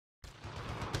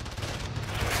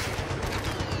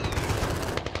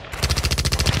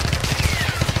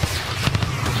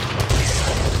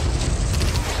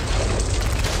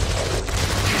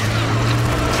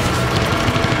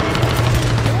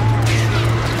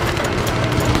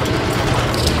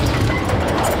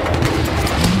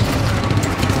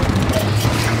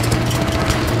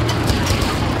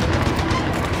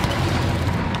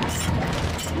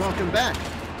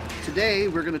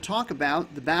talk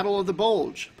about the Battle of the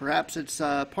Bulge. Perhaps it's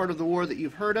part of the war that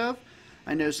you've heard of.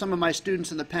 I know some of my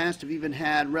students in the past have even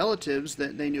had relatives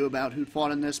that they knew about who'd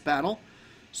fought in this battle.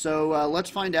 So let's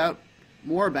find out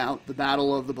more about the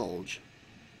Battle of the Bulge.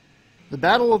 The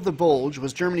Battle of the Bulge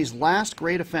was Germany's last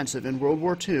great offensive in World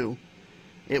War II.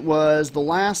 It was the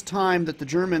last time that the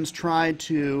Germans tried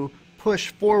to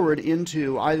push forward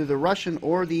into either the Russian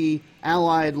or the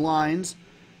Allied lines,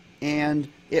 and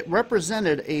it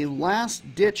represented a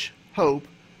last-ditch hope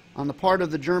on the part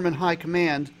of the German High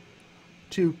Command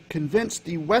to convince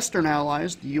the Western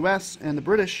Allies, the US and the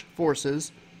British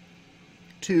forces,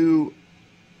 to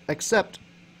accept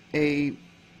a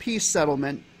peace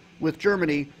settlement with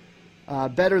Germany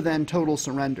better than total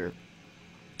surrender.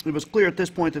 It was clear at this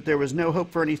point that there was no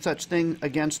hope for any such thing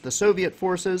against the Soviet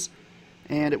forces,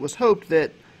 and it was hoped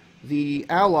that the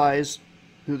Allies,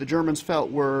 who the Germans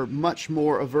felt were much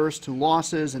more averse to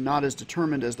losses and not as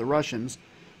determined as the Russians,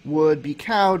 would be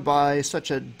cowed by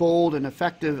such a bold and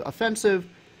effective offensive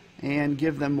and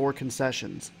give them more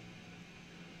concessions.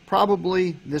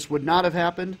 Probably this would not have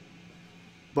happened,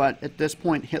 but at this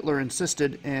point Hitler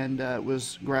insisted and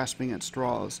was grasping at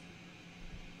straws.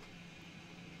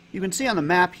 You can see on the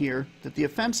map here that the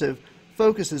offensive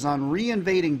focuses on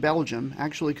re-invading Belgium,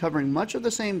 actually covering much of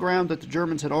the same ground that the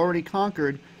Germans had already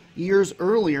conquered years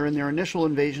earlier in their initial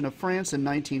invasion of France in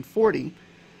 1940.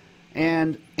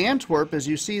 And Antwerp, as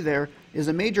you see there, is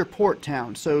a major port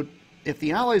town. So if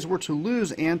the Allies were to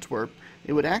lose Antwerp,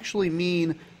 it would actually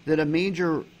mean that a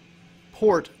major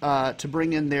port to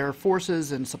bring in their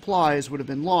forces and supplies would have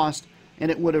been lost,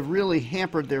 and it would have really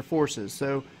hampered their forces.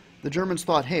 So the Germans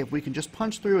thought, hey, if we can just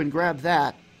punch through and grab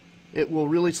that, it will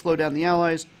really slow down the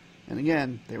Allies, and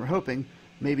again, they were hoping,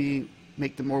 maybe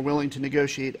make them more willing to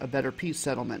negotiate a better peace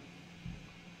settlement.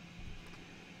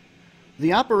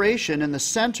 The operation in the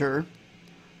center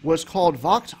was called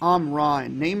Wacht am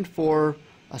Rhein, named for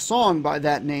a song by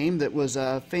that name that was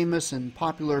a famous and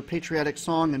popular patriotic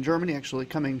song in Germany, actually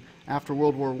coming after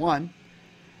World War I.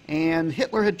 And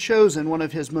Hitler had chosen one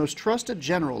of his most trusted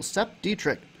generals, Sepp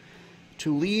Dietrich,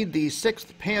 to lead the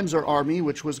 6th Panzer Army,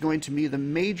 which was going to be the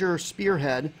major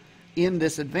spearhead in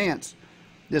this advance.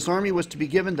 This army was to be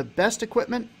given the best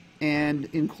equipment and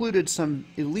included some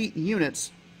elite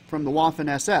units from the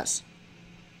Waffen-SS.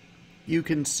 You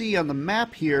can see on the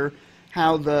map here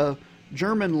how the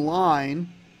German line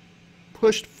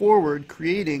pushed forward,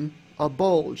 creating a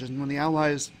bulge. And when the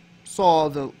Allies saw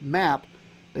the map,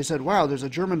 they said, wow, there's a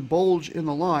German bulge in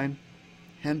the line.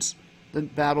 Hence, the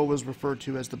battle was referred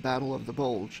to as the Battle of the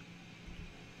Bulge.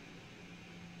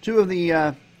 Two of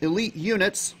the elite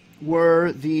units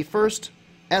were the 1st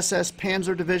SS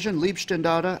Panzer Division,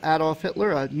 Liebstandarte Adolf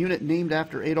Hitler, a unit named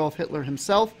after Adolf Hitler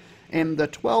himself, and the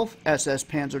 12th SS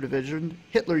Panzer Division,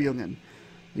 Hitlerjugend.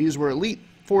 These were elite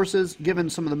forces given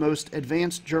some of the most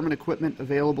advanced German equipment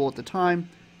available at the time,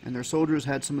 and their soldiers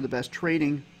had some of the best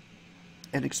training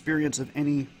and experience of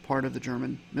any part of the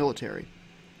German military.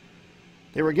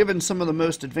 They were given some of the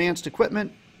most advanced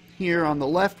equipment. Here on the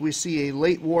left we see a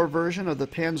late war version of the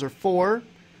Panzer IV.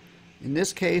 In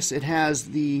this case it has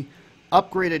the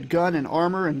upgraded gun and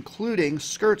armor, including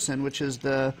Skirtzen, which is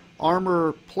the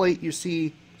armor plate you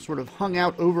see sort of hung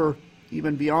out over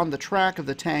even beyond the track of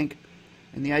the tank.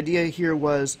 And the idea here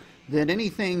was that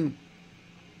anything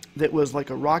that was like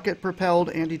a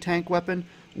rocket-propelled anti-tank weapon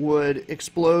would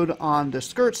explode on the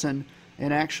Skirtzen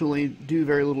and actually do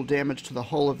very little damage to the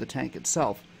hull of the tank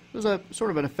itself. It was a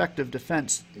sort of an effective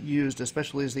defense used,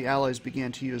 especially as the Allies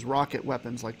began to use rocket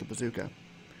weapons like the bazooka.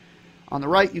 On the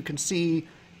right you can see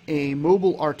a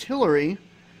mobile artillery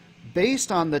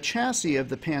based on the chassis of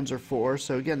the Panzer IV.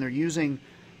 So again, they're using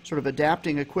sort of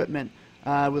adapting equipment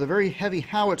with a very heavy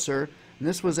howitzer, and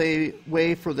this was a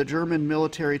way for the German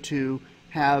military to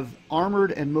have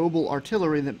armored and mobile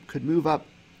artillery that could move up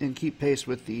and keep pace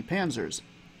with the Panzers.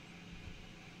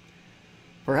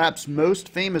 Perhaps most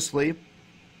famously,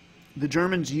 the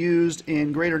Germans used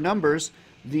in greater numbers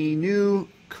the new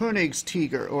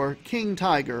Königstiger, or King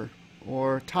Tiger,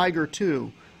 or Tiger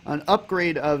II, an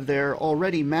upgrade of their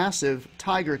already massive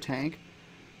Tiger tank.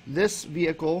 This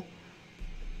vehicle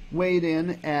weighed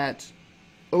in at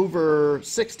over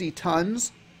 60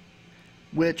 tons,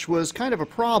 which was kind of a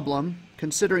problem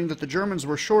considering that the Germans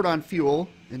were short on fuel,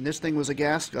 and this thing was a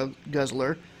gas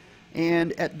guzzler,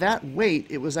 and at that weight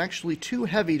it was actually too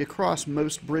heavy to cross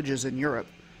most bridges in Europe,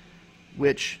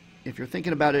 which, if you're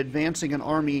thinking about advancing an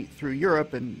army through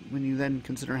Europe, and when you then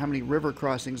consider how many river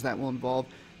crossings that will involve,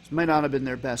 this might not have been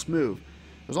their best move.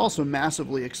 It was also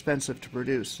massively expensive to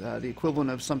produce, the equivalent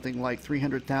of something like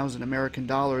 $300,000 American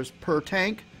dollars per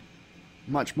tank,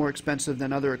 much more expensive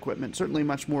than other equipment, certainly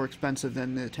much more expensive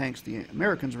than the tanks the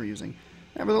Americans were using.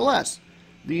 Nevertheless,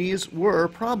 these were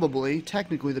probably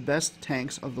technically the best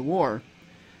tanks of the war,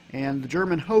 and the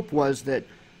German hope was that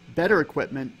better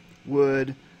equipment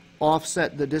would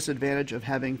offset the disadvantage of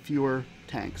having fewer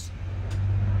tanks.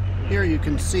 Here you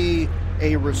can see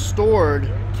a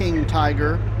restored King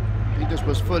Tiger. I think this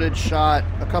was footage shot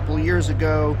a couple of years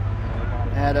ago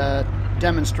at a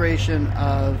demonstration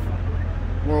of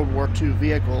World War II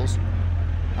vehicles.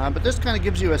 But this kind of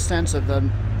gives you a sense of the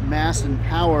mass and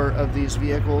power of these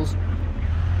vehicles.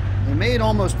 They made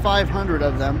almost 500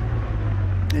 of them,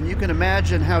 and you can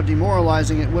imagine how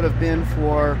demoralizing it would have been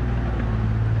for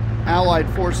Allied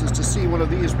forces to see one of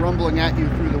these rumbling at you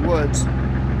through the woods.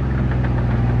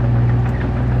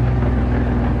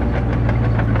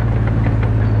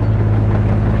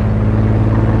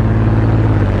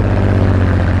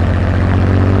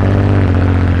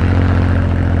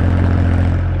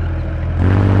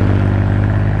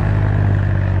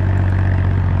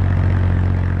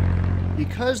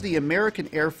 Because the American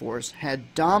Air Force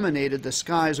had dominated the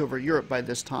skies over Europe by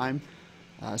this time,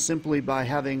 simply by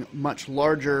having much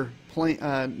larger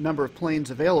number of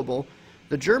planes available,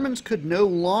 the Germans could no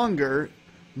longer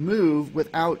move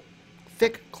without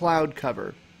thick cloud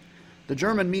cover. The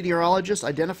German meteorologists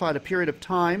identified a period of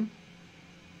time,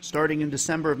 starting in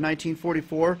December of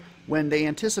 1944, when they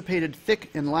anticipated thick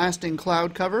and lasting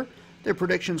cloud cover. Their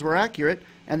predictions were accurate,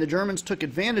 and the Germans took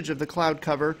advantage of the cloud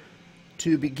cover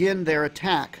to begin their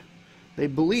attack. They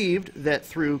believed that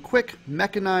through quick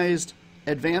mechanized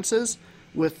advances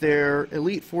with their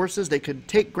elite forces, they could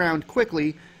take ground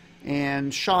quickly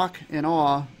and shock and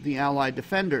awe the Allied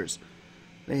defenders.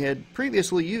 They had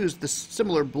previously used the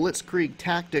similar blitzkrieg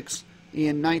tactics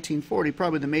in 1940.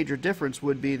 Probably the major difference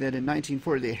would be that in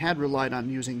 1940 they had relied on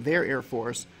using their Air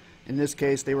Force. In this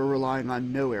case, they were relying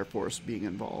on no Air Force being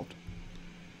involved.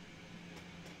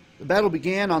 The battle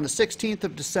began on the 16th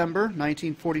of December,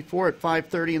 1944 at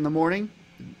 5:30 in the morning.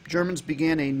 The Germans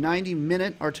began a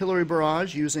 90-minute artillery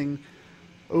barrage using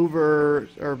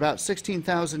about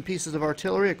 16,000 pieces of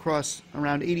artillery across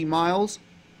around 80 miles.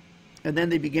 And then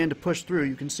they began to push through.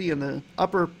 You can see in the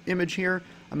upper image here,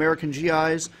 American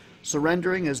GIs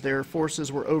surrendering as their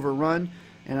forces were overrun.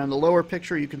 And on the lower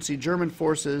picture, you can see German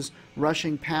forces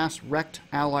rushing past wrecked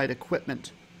Allied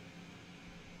equipment.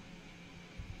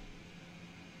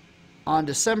 On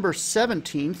December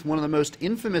 17th, one of the most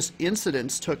infamous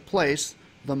incidents took place,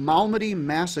 the Malmedy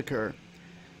Massacre,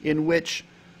 in which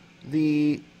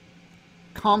the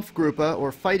Kampfgruppe,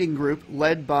 or fighting group,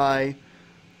 led by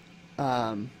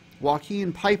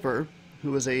Joachim Peiper,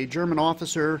 who was a German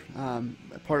officer,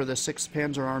 part of the 6th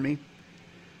Panzer Army,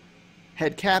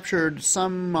 had captured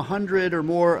some 100 or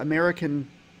more American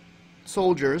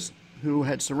soldiers who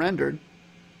had surrendered,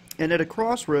 and at a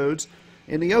crossroads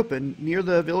in the open, near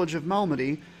the village of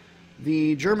Malmedy,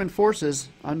 the German forces,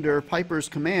 under Peiper's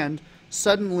command,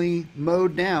 suddenly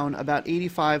mowed down about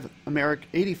 84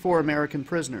 American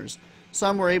prisoners.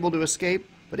 Some were able to escape,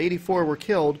 but 84 were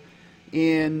killed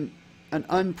in an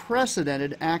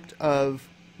unprecedented act of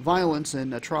violence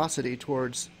and atrocity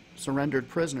towards surrendered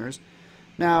prisoners.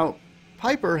 Now,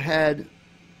 Peiper had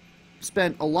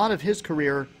spent a lot of his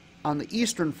career on the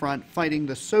Eastern Front fighting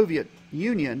the Soviet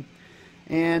Union,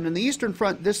 and in the Eastern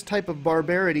Front, this type of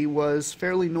barbarity was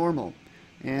fairly normal,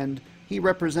 and he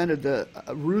represented the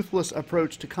ruthless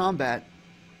approach to combat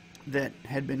that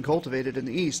had been cultivated in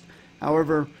the East.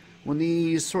 However, when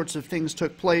these sorts of things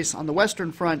took place on the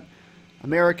Western Front,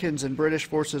 Americans and British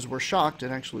forces were shocked,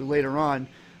 and actually later on,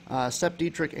 Sepp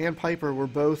Dietrich and Peiper were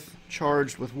both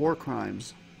charged with war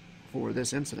crimes for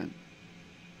this incident.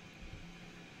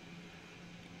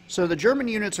 So the German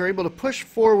units are able to push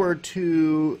forward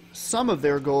to some of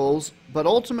their goals, but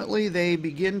ultimately they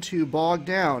begin to bog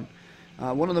down.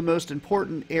 One of the most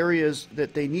important areas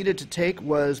that they needed to take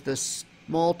was the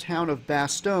small town of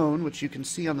Bastogne, which you can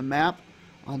see on the map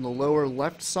on the lower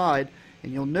left side,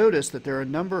 and you'll notice that there are a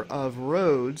number of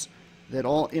roads that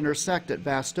all intersect at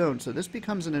Bastogne. So this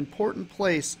becomes an important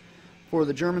place for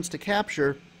the Germans to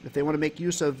capture if they want to make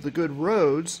use of the good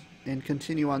roads and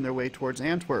continue on their way towards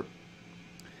Antwerp.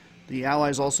 The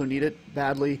Allies also need it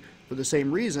badly for the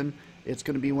same reason. It's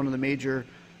going to be one of the major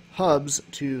hubs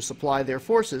to supply their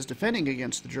forces defending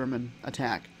against the German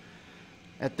attack.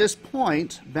 At this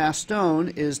point,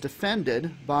 Bastogne is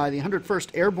defended by the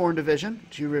 101st Airborne Division,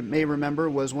 which you may remember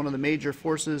was one of the major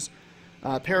forces,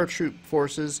 paratroop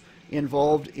forces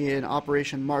involved in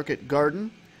Operation Market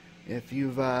Garden. If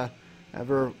you've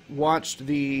ever watched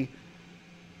the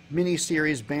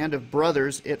miniseries Band of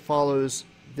Brothers, it follows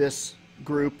this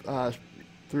group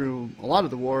through a lot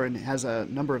of the war and has a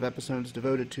number of episodes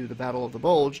devoted to the Battle of the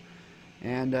Bulge.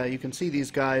 And you can see these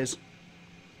guys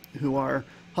who are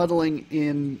huddling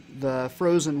in the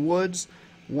frozen woods.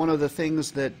 One of the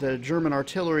things that the German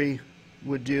artillery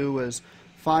would do was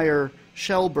fire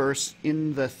shell bursts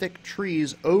in the thick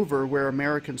trees over where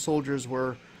American soldiers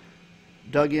were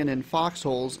dug in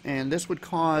foxholes, and this would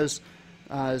cause,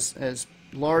 as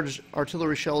large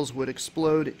artillery shells would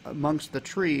explode amongst the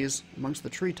trees, amongst the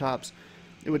treetops,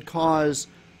 it would cause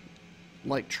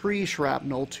like tree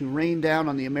shrapnel to rain down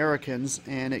on the Americans,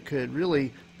 and it could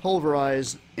really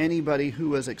pulverize anybody who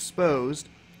was exposed.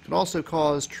 It could also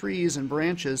cause trees and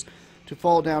branches to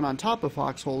fall down on top of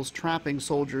foxholes, trapping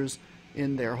soldiers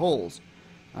in their holes.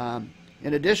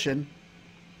 In addition,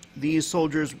 these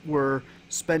soldiers were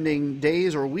spending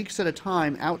days or weeks at a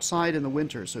time outside in the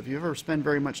winter. So if you ever spend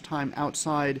very much time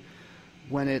outside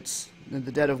when it's in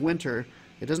the dead of winter,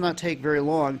 it does not take very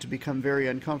long to become very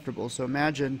uncomfortable. So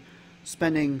imagine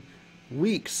spending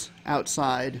weeks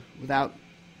outside without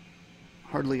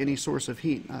hardly any source of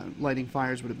heat. Lighting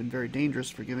fires would have been very dangerous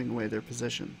for giving away their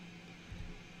position.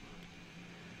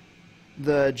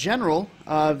 The general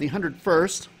of the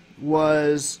 101st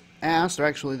was asked, or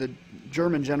actually the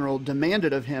German general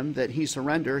demanded of him that he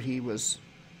surrender. He was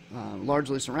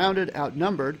largely surrounded,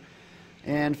 outnumbered,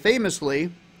 and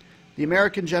famously, the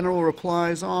American general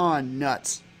replies, "Aw,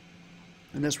 nuts."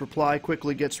 And this reply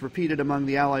quickly gets repeated among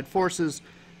the Allied forces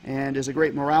and is a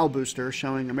great morale booster,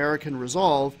 showing American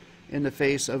resolve in the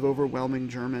face of overwhelming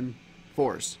German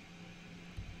force.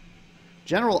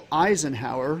 General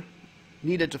Eisenhower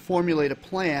needed to formulate a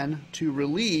plan to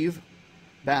relieve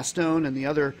Bastogne and the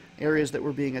other areas that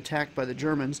were being attacked by the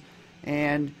Germans,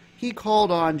 and he called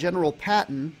on General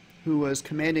Patton, who was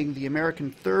commanding the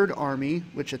American Third Army,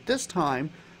 which at this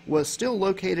time was still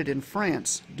located in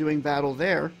France, doing battle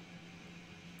there.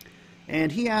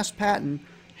 And he asked Patton,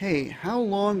 hey, how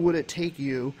long would it take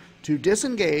you to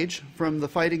disengage from the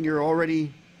fighting you're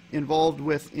already involved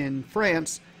with in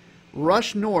France,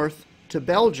 rush north to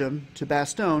Belgium, to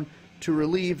Bastogne, to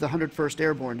relieve the 101st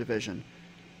Airborne Division?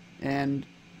 And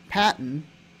Patton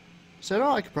said,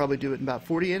 oh, I could probably do it in about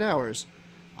 48 hours.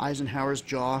 Eisenhower's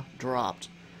jaw dropped.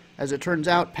 As it turns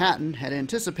out, Patton had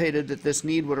anticipated that this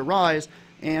need would arise,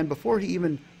 and before he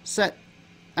even set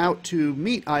out to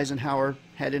meet Eisenhower,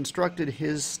 had instructed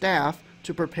his staff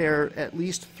to prepare at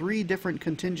least 3 different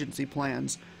contingency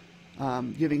plans,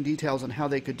 giving details on how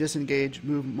they could disengage,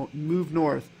 move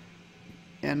north,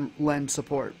 and lend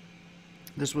support.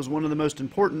 This was one of the most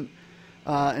important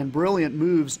and brilliant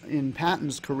moves in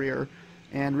Patton's career,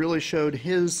 and really showed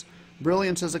his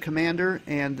brilliance as a commander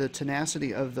and the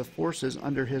tenacity of the forces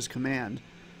under his command.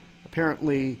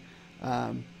 Apparently,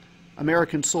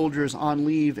 American soldiers on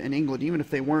leave in England, even if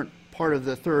they weren't part of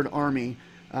the Third Army,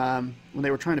 when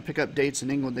they were trying to pick up dates in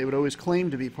England, they would always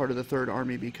claim to be part of the Third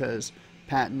Army because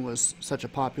Patton was such a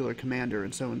popular commander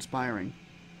and so inspiring.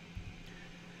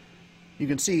 You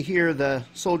can see here the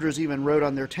soldiers even rode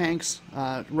on their tanks,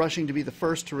 rushing to be the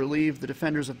first to relieve the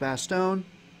defenders of Bastogne.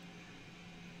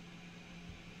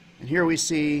 And here we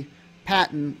see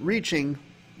Patton reaching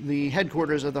the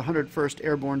headquarters of the 101st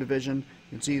Airborne Division.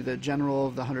 You can see the general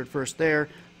of the 101st there.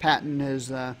 Patton is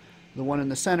the one in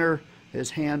the center,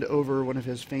 his hand over one of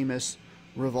his famous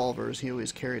revolvers. He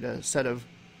always carried a set of,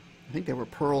 I think they were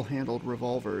pearl-handled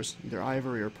revolvers, either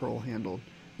ivory or pearl-handled.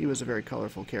 He was a very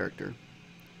colorful character.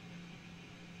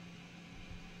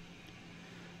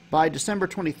 By December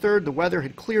 23rd, the weather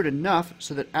had cleared enough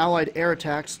so that Allied air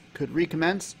attacks could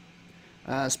recommence.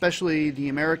 Especially the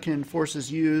American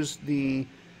forces used the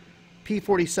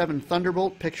P-47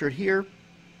 Thunderbolt, pictured here,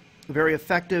 a very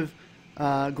effective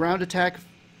ground attack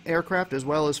aircraft as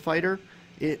well as fighter.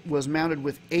 It was mounted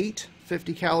with 8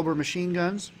 50 caliber machine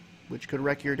guns, which could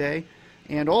wreck your day,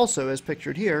 and also, as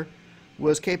pictured here,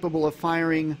 was capable of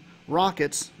firing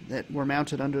rockets that were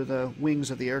mounted under the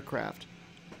wings of the aircraft.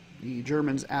 The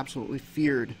Germans absolutely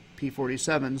feared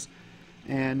P-47s,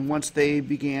 and once they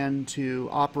began to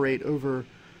operate over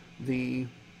the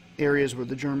areas where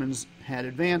the Germans had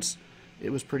advanced, it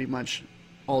was pretty much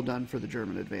all done for the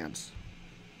German advance.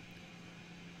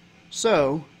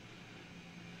 So,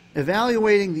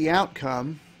 evaluating the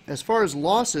outcome, as far as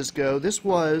losses go, this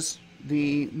was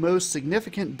the most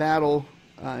significant battle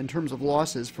in terms of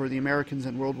losses for the Americans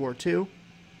in World War II,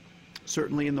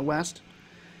 certainly in the West.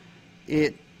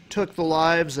 It took the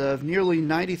lives of nearly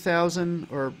 90,000,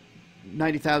 or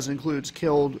 90,000 includes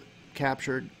killed,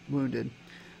 captured, wounded,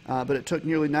 but it took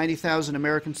nearly 90,000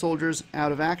 American soldiers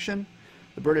out of action.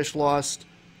 The British lost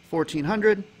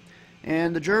 1,400,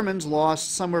 and the Germans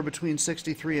lost somewhere between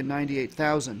 63 and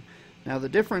 98,000. Now the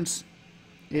difference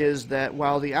is that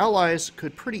while the Allies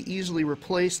could pretty easily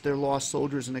replace their lost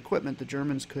soldiers and equipment, the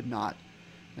Germans could not.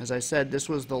 As I said, this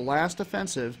was the last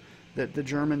offensive that the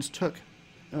Germans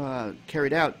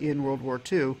carried out in World War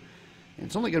II. And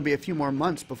it's only going to be a few more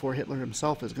months before Hitler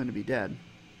himself is going to be dead.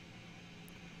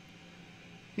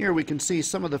 Here we can see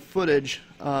some of the footage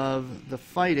of the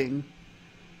fighting.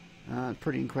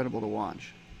 Pretty incredible to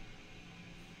watch.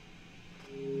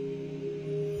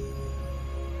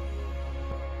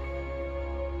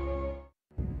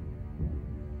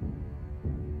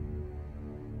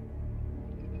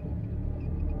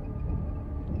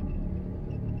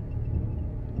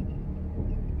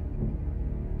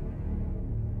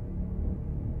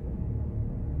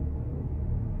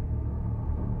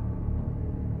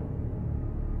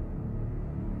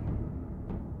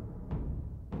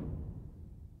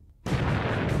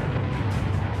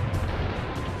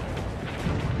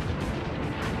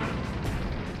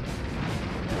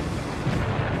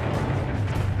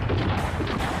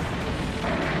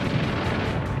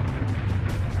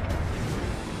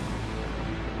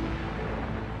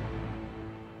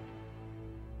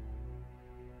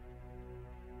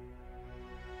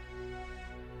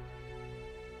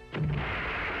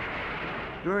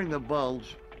 During the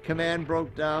Bulge, command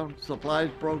broke down, supplies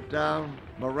broke down,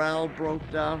 morale broke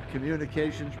down,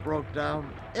 communications broke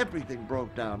down, everything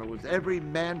broke down. It was every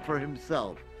man for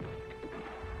himself.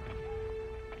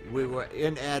 We were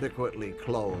inadequately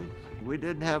clothed. We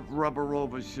didn't have rubber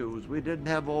overshoes, we didn't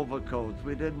have overcoats,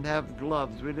 we didn't have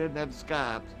gloves, we didn't have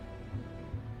scarves.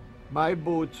 My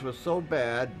boots were so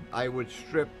bad, I would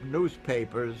strip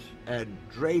newspapers and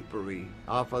drapery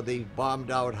off of these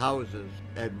bombed out houses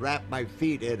and wrap my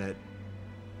feet in it.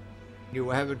 You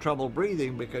were having trouble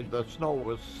breathing because the snow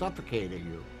was suffocating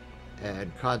you.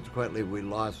 And consequently, we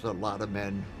lost a lot of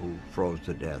men who froze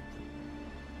to death.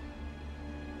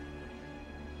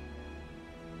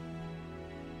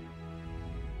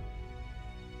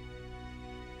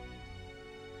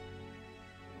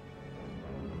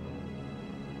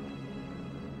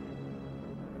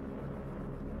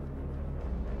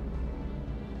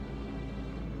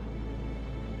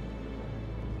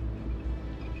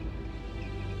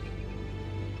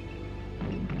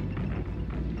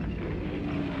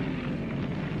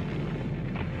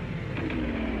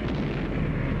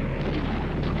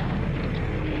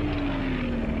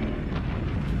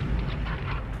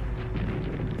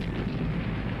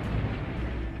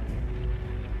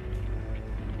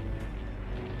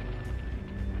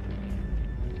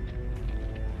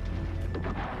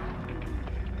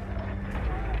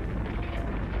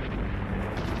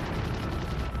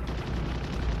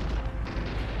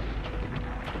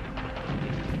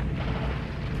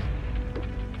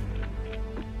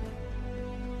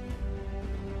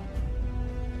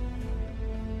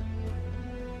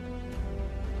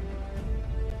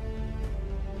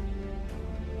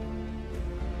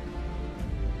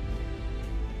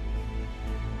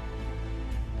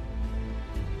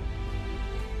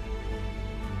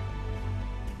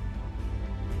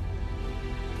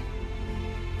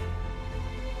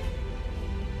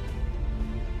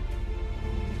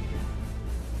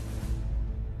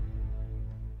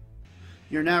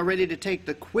 You're now ready to take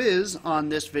the quiz on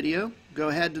this video. Go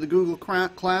ahead to the Google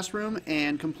Classroom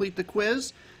and complete the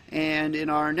quiz. And in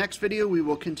our next video, we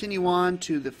will continue on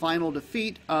to the final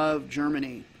defeat of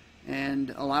Germany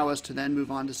and allow us to then move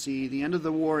on to see the end of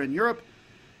the war in Europe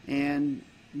and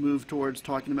move towards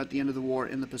talking about the end of the war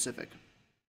in the Pacific.